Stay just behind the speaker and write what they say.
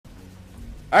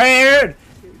Alright, Aaron!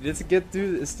 Let's get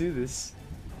through this. Let's do this.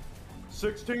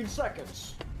 16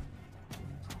 seconds.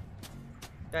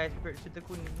 Guys, shoot the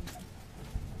queen.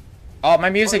 Oh, my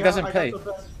music yeah, doesn't I play. got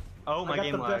the best. Oh, my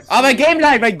game lagged. Oh, my game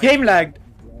lagged! My game lagged!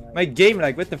 My game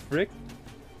lagged, what the frick?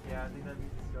 Yeah, I think that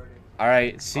means it's starting.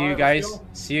 Alright, see you guys.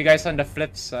 See you guys on the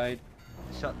flip side.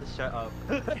 Shut up.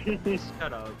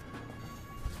 Shut up.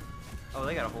 Oh,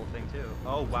 they got a whole thing too.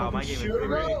 Oh wow, my game is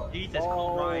great. Jesus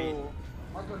Christ.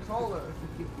 My controller.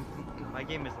 My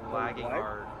game is lagging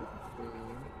hard.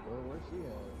 Where's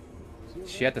she at?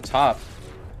 She at the top.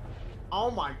 Oh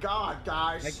my god,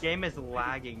 guys. My game is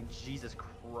lagging. Jesus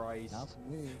Christ.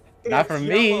 Not for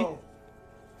me. Yellow.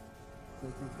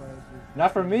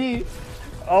 Not for me.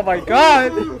 Oh my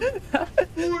god.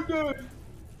 Who did?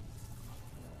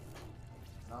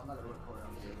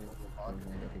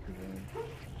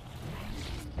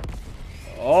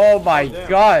 Oh my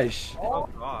gosh. Oh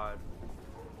god.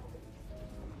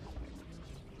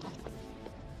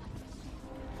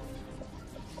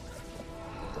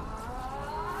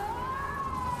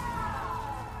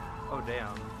 Oh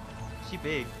damn. She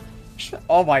big.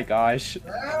 Oh my gosh.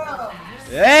 Damn.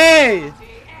 Hey!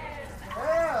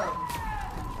 Damn.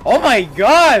 Oh my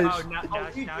gosh!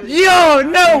 Now Yo,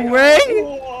 no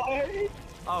way!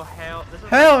 Oh hell. This is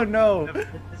Hell no! This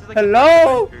is like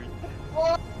Hello?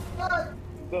 What?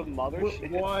 The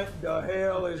mothership. What the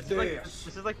hell is this?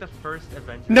 This is like the first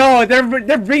adventure. No,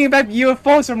 they're bringing back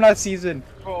UFOs from last season.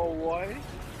 Oh, what?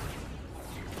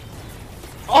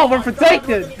 Oh, we're my God,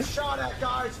 protected. we're getting shot at,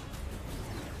 guys.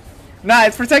 Nah,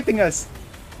 it's protecting us.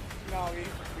 No,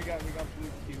 we got blue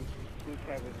Q, blue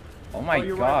Kevin. Oh my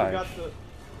you're right, we gosh. got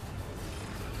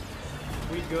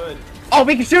the... We good. Oh,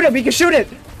 we can shoot it. We can shoot it.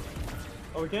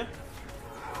 Oh, we can?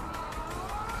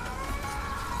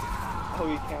 Oh,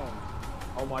 we can.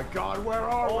 Oh my god, where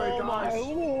are we, guys? My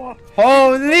lord.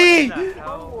 Holy! What the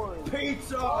hell?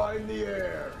 Pizza in the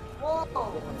air. Whoa.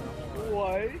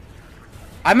 What?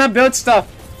 I'm gonna build stuff.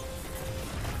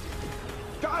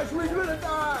 Guys, we're gonna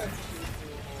die.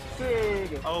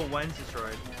 Dude. Oh, one's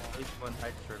destroyed. At least one I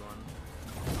destroyed one.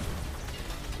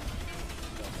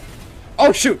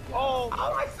 Oh shoot! Oh,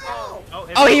 I fell.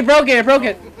 Oh, he broke it. He broke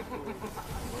it.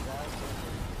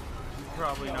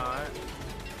 Probably not.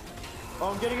 Oh,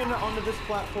 I'm getting onto this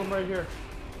platform right here.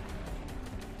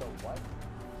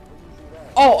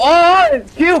 Oh,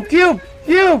 cube.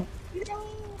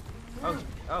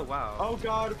 Oh wow. Oh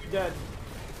god, we're dead.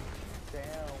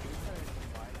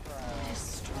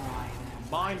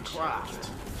 Minecraft.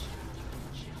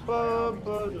 Oh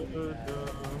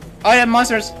yeah,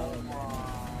 monsters.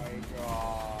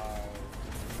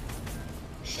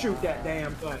 Shoot that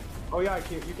damn thing. Oh yeah,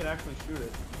 you can actually shoot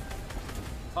it.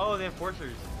 Oh, they have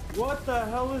forcers. What the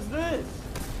hell is this?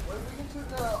 Wait, we can shoot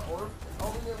the orb.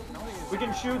 Oh, We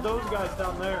can shoot those guys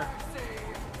down there.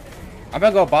 I'm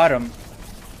gonna go bottom.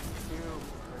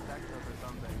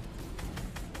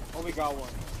 oh, we got one.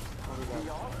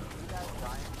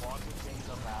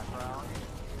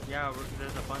 Yeah,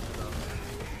 there's a bunch of them.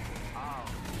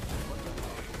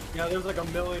 Yeah, there's like a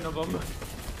million of them.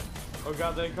 Oh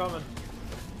god, they coming.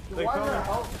 They Why coming. is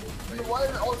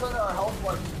all of a sudden our health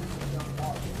like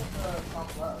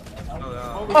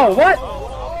Oh what?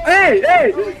 Hey,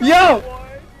 yo!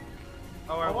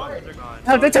 Oh, our weapons are gone.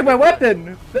 Oh, they took my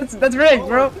weapon. That's rigged,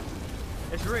 bro.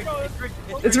 It's rigged. It's rigged.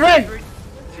 It's rigged.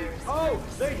 Oh,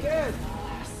 they dead.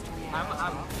 I'm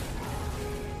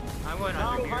going I'm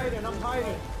under here. hiding. I'm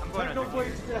hiding. I'm going under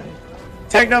Technoblade's dead.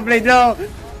 Technoblade, no.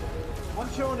 I'm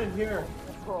chilling in here.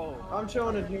 I'm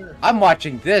chilling in here. I'm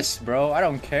watching this, bro. I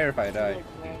don't care if I die.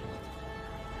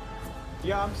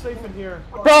 Yeah, I'm safe in here.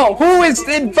 Bro, who is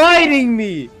inviting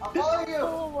me? I'm following you.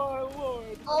 Oh my lord.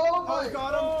 Oh my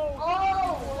got him.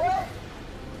 Oh, what?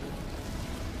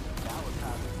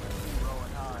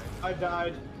 I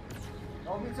died.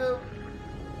 Oh, me too.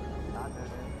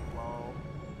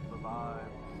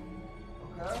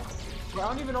 Okay. But I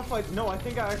don't even know if I... No, I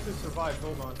think I actually survived.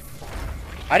 Hold on.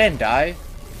 I didn't die.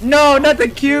 No, not the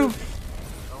cube.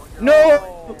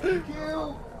 No. Thank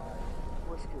you.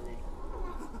 We're screwed.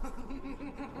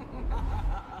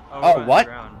 Oh, what?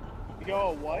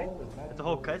 Yo, what? It's a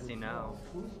whole cutscene now.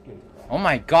 Oh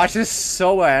my gosh, this is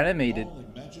so animated.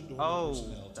 Oh,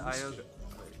 the IO.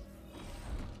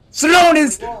 Sloan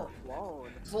is.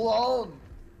 Sloan.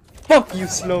 Fuck you,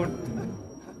 Sloan.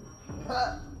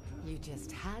 You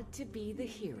just had to be the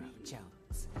hero,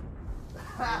 Jones.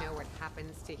 You know what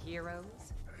happens to heroes?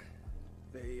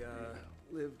 They,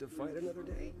 live to fight another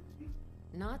day?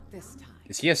 Not this time.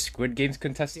 Is he a Squid Games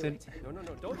contestant? No,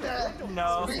 don't.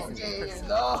 No. Squid Game,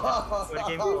 no. Squid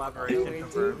Game collaboration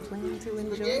confirmed. Plan to Squid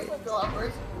enjoy Game it?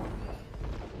 collaboration.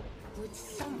 Would Would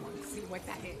someone see what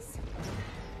that is?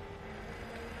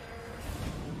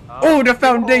 Oh, the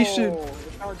foundation! Oh, the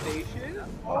foundation?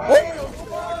 Oh.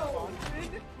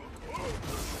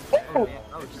 Oh,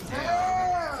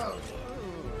 Damn!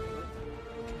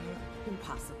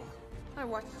 Impossible. I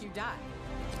watched you die.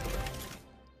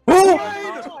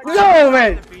 Oh! No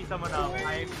way! to beat someone up.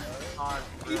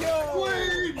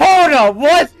 Hold up,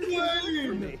 what?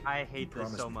 I hate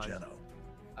this so much.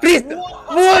 Please,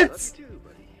 what?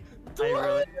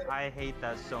 I hate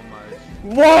that so much.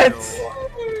 What?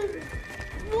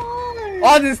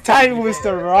 All this time was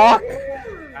the rock?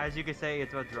 As you can say,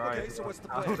 it's what drives. Okay, so what's the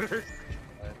plan? ours.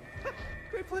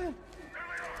 Great plan.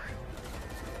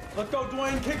 Let's go,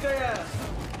 Dwayne. Kick their ass.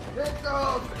 Get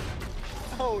those!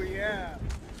 Oh yeah.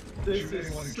 This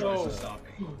is so.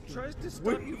 Tries to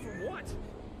stop you from what?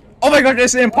 Oh my god,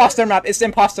 it's the imposter map. It's the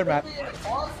imposter map. Be an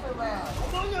monster man!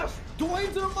 Among Us.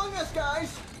 Dwayne's Among Us,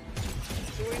 guys.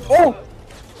 Oh!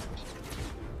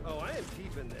 Oh, I am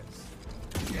keeping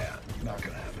this. Yeah, not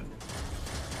gonna happen.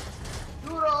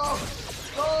 Judo!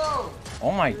 Go!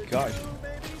 Oh my gosh.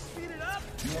 Baby, speed it up.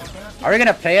 You want that? Are we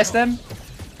gonna play as them?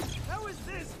 How is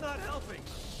this not helping?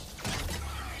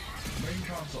 Main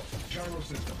console, gyro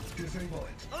system, disable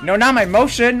it. No, not my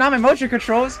motion. Not my motion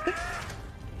controls.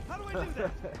 How do I do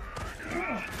that?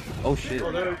 Oh shit.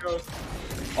 Oh, there he goes.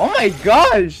 Oh my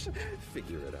gosh.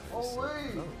 Figure it out. Oh,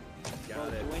 wait!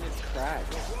 Got it. Dwayne is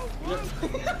cracked.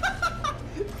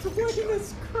 Dwayne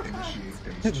is cracked. Initiate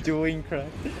phase two. Doing crap.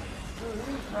 Dude,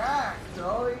 he cracked,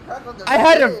 bro. He cracked on the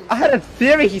I had a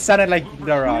theory he sounded like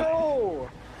The Rock. No!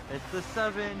 It's the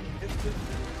 7.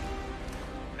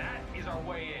 That is our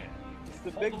way in. It's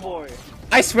the big boy.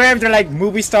 I swear if they're like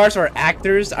movie stars or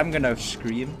actors, I'm gonna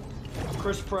scream.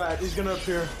 Chris Pratt. He's gonna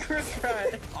appear. Chris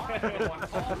Pratt. Everyone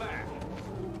fall back.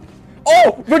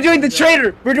 Oh! We're doing the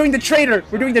traitor! We're doing the traitor!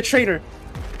 We're doing the traitor!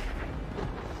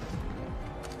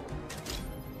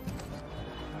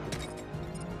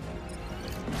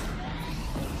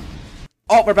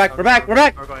 Oh, we're back, we're back, we're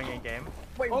back! We're going in game.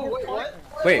 Wait, Oh, we're wait, what?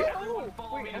 Wait. Everyone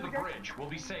follow me to the bridge. We'll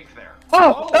be safe there.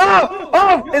 Oh! Oh!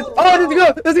 Oh! It's, oh, let's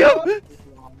go! Let's go!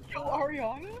 Yo,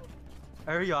 Ariana?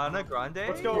 Ariana Grande?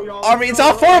 Let's go, y'all. Are we, it's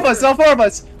all four of us, it's all four of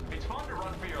us! It's fun to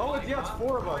run for your Oh, life. yeah, it's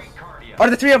 4 of us. Great cardio. Or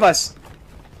the three of us?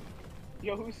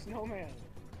 Yo, who's Snowman?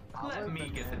 Let me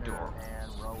get the door.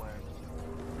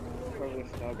 Whoever the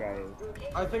snow guy is.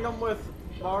 I think I'm with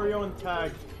Mario and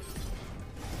Tag.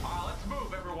 Let's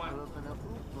move, everyone.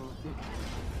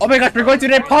 Oh my gosh, we're going to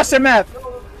the imposter map!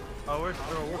 Oh, we're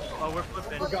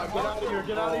flipping. Oh god, get out of here,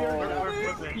 get out of here, get out of here.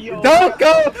 We're flipping. Yo. Don't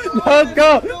go! Don't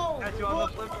go! Catch you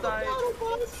on the flip side.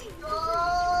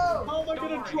 How am I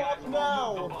gonna drop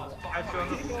now? Catch you on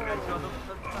the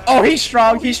flip side. Oh, he's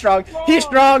strong, he's strong, he's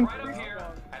strong! Right up here,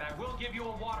 and I will give you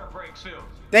a water break soon.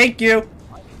 Thank you!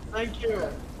 Thank you.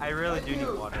 I really do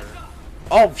need water.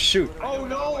 Oh, shoot. Oh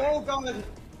no, oh god.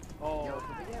 Oh.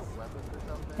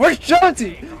 Where's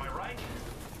Jonesy? Am I right?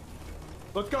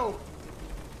 Let's go.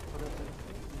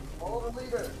 Follow the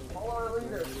leader. Follow our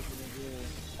leader.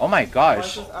 Oh my This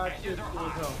gosh. is actually cool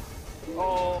as hell.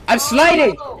 Oh. I'm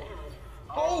sliding! Oh,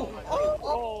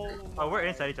 Oh. Oh, we're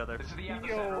inside each other. This is the Yo.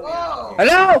 epicenter. Whoa!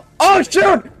 Hello? Oh,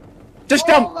 shoot! Just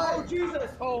Oh jump! my Jesus.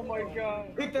 Oh my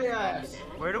god. Kick their ass.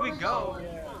 Where do we go?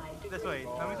 This way.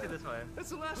 Let me see this way. That's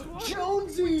the last one.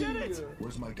 Jonesy.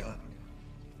 Where's my gun?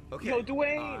 Okay. Yo,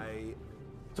 Dwayne. I may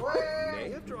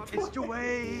Dwayne! have dropped It's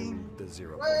Dwayne. the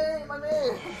 0. Dwayne, my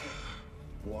man!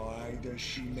 Why does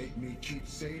she make me keep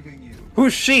saving you?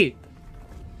 Who's she?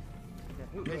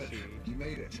 Who is Good. she? You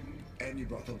made it. And you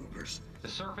brought the loopers. The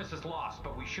surface is lost,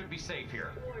 but we should be safe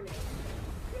here.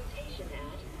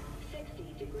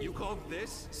 You call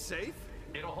this safe?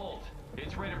 It'll hold.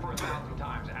 It's rated for 1,000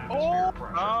 times atmospheric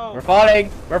pressure. Oh. We're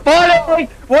falling! We're falling!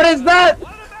 What is that?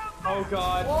 Oh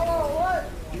god. Whoa, what?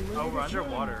 Oh, we're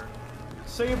underwater.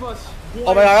 Save us.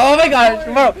 Oh my god, oh my god!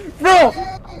 Bro!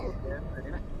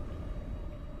 Bro!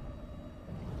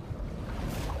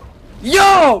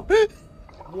 Yo!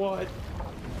 What?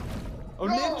 Oh,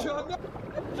 ninja!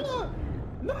 No!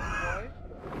 No!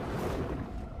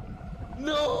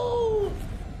 No!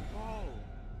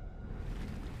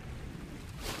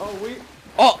 Oh, we.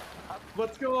 Oh!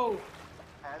 Let's go.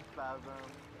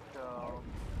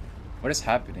 What is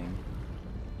happening?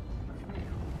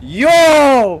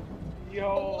 Yo!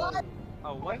 Yo.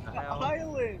 Oh, what the hell?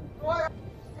 Island.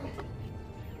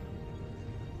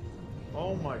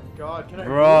 Oh my god, can I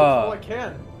move? Bruh. Oh, I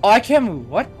can. Oh, I can't move.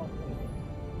 What?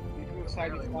 You move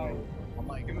side to side. Oh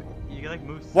my god. You can like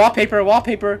move. Wallpaper,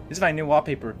 wallpaper. This is my new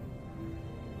wallpaper.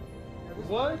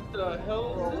 What the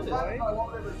hell is this? My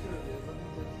wallpaper too, dude. Let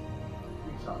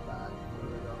me just screenshot that.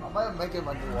 I'm making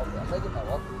my new walker. I'm making my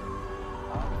walker.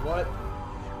 What?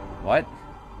 What?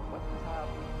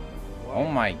 Oh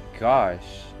my gosh.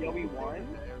 Yo, we won?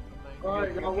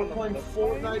 Alright, y'all, we're playing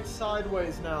Fortnite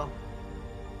sideways now.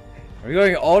 Are we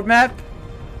going old map?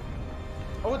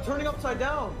 Oh, it's turning upside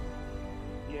down.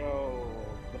 Yo,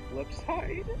 the flip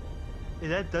side? Is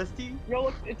that Dusty? Yo,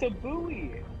 look, it's a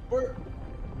buoy Where?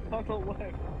 on the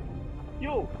left.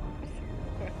 Yo.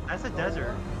 That's a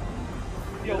desert.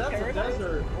 Yo, That's paradise? a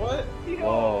desert. What? Yo.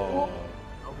 Whoa.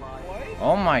 What?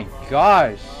 Oh my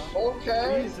gosh.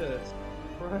 Okay. Jesus.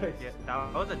 Christ. Yeah,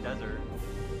 that was a desert.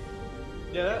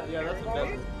 Yeah, that's a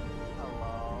desert.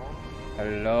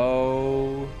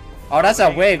 Hello. Oh, that's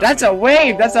a wave. That's a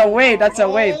wave. That's a wave. That's a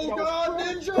wave. Oh god,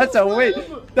 Ninja! That's a wave.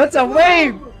 Swim! That's a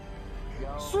wave.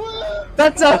 Swim!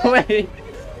 That's a wave.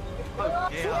 Oh,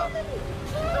 yeah.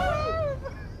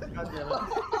 God damn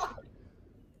it.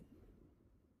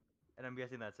 And I'm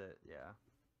guessing that's it. Yeah.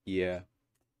 Yeah.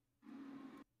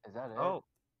 Is that it? Oh.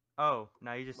 Oh.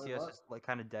 Now you just see Wait, us what? just like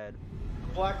kind of dead.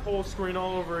 Black hole screen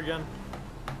all over again.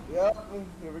 Yep.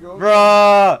 Here we go.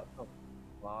 Bruh.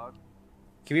 Vlog?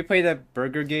 Can we play the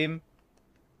burger game?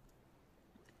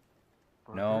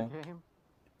 Burger No. Game?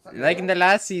 Like in the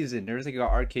last season, there was like an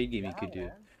arcade game you could do.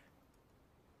 man.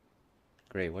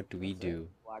 Great. What do we do?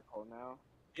 Black hole now.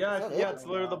 Yeah, Is that yeah, it? it's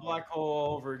literally the black hole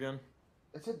all over again.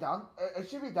 It's a down. It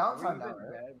should be downtime now,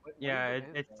 right? Yeah,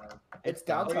 It's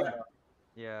downtime now.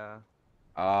 yeah.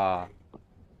 Ah.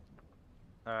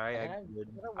 Alright, And I you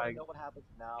don't want I to know what happens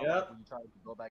now Yep. when you try to go back